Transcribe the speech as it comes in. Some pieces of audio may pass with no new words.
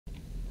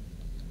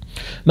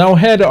Now,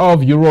 head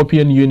of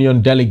European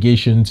Union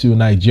Delegation to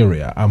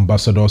Nigeria,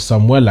 Ambassador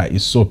Samuela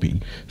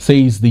Isopi,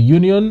 says the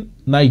Union,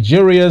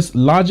 Nigeria's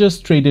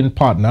largest trading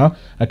partner,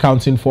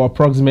 accounting for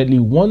approximately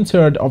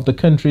one-third of the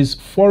country's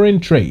foreign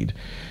trade.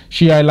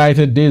 She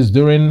highlighted this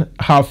during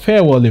her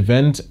farewell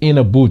event in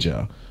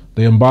Abuja.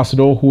 The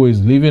ambassador, who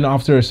is leaving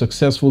after a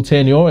successful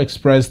tenure,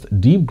 expressed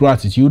deep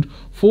gratitude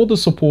for the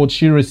support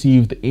she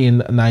received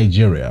in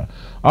Nigeria.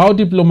 Our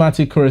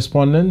diplomatic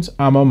correspondent,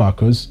 Amma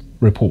Marcus,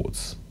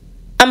 reports.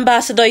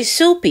 Ambassador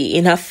Isopi,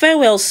 in her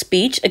farewell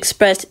speech,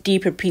 expressed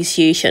deep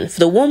appreciation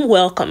for the warm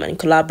welcome and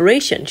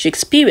collaboration she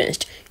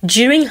experienced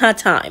during her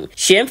time.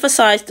 She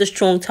emphasized the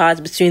strong ties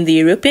between the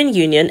European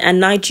Union and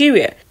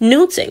Nigeria,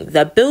 noting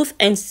that both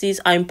entities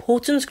are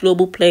important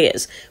global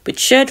players with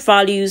shared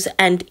values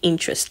and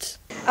interests.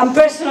 I'm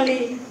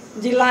personally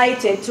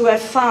delighted to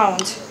have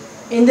found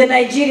in the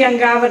Nigerian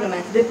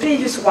government, the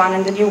previous one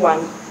and the new one,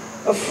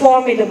 a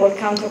formidable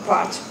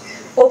counterpart,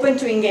 open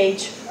to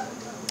engage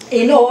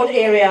in all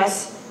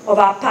areas of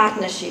our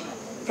partnership,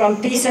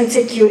 from peace and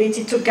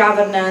security to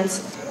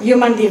governance,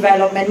 human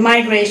development,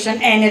 migration,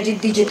 energy,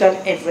 digital,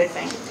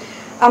 everything.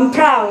 I'm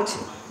proud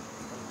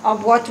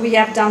of what we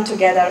have done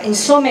together in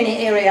so many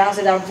areas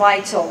that are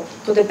vital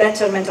to the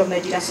betterment of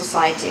Nigerian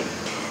society.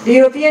 The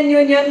European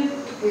Union,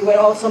 we were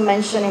also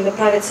mentioned in the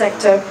private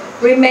sector,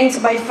 remains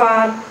by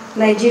far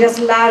Nigeria's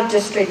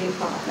largest trading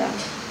partner,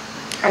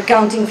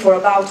 accounting for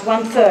about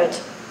one-third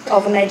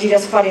of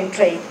Nigeria's foreign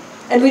trade,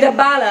 and with a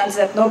balance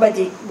that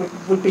nobody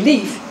would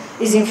believe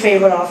is in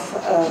favor of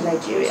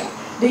Nigeria.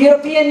 The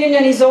European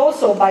Union is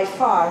also by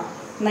far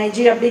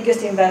Nigeria's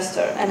biggest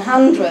investor, and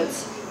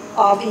hundreds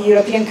of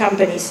European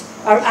companies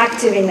are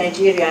active in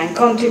Nigeria and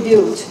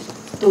contribute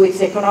to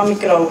its economic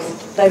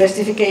growth,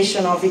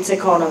 diversification of its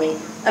economy,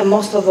 and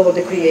most of all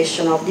the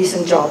creation of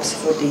decent jobs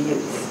for the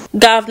youth.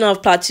 Governor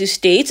of Plateau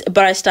State,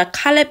 Barrister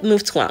Caleb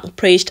Mutfwang,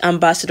 praised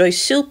Ambassador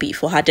Isopi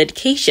for her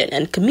dedication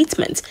and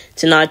commitment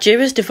to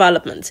Nigeria's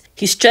development.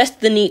 He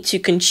stressed the need to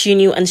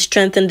continue and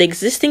strengthen the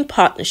existing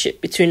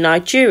partnership between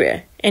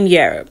Nigeria and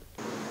Europe.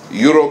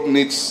 Europe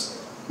needs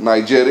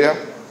Nigeria,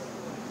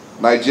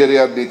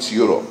 Nigeria needs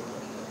Europe.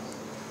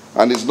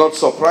 And it's not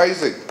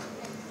surprising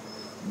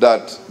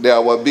that they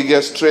are our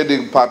biggest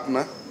trading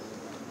partner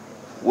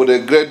with a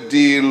great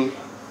deal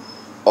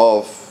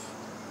of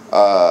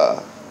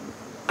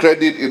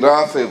credit in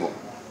our favor.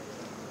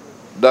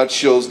 That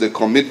shows the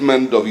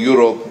commitment of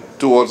Europe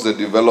towards the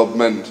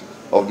development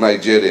of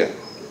Nigeria.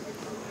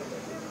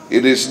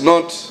 It is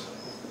not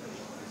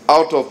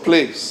out of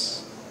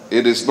place,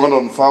 it is not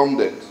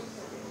unfounded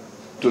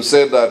to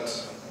say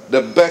that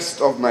the best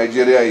of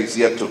Nigeria is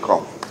yet to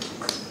come.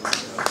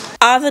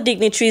 Other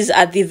dignitaries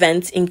at the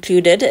event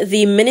included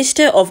the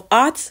Minister of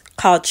Arts,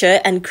 Culture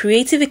and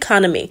Creative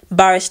Economy,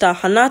 Barrister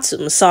Hannatu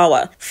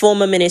Musawa,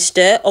 former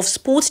Minister of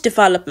Sports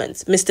Development,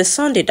 Mr.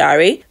 Sunday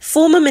Dare,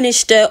 former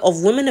Minister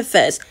of Women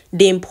Affairs,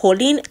 Dame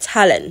Pauline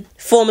Talon,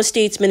 former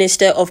State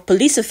Minister of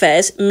Police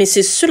Affairs,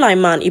 Mrs.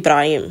 Sulaiman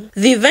Ibrahim.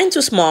 The event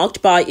was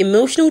marked by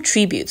emotional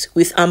tribute,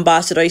 with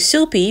Ambassador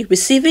Isopi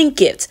receiving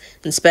gifts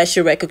and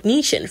special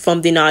recognition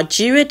from the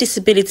Nigeria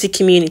disability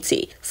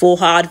community for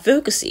her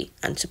advocacy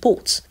and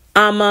support.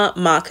 Amma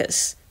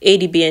Marcus,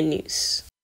 ADBN News.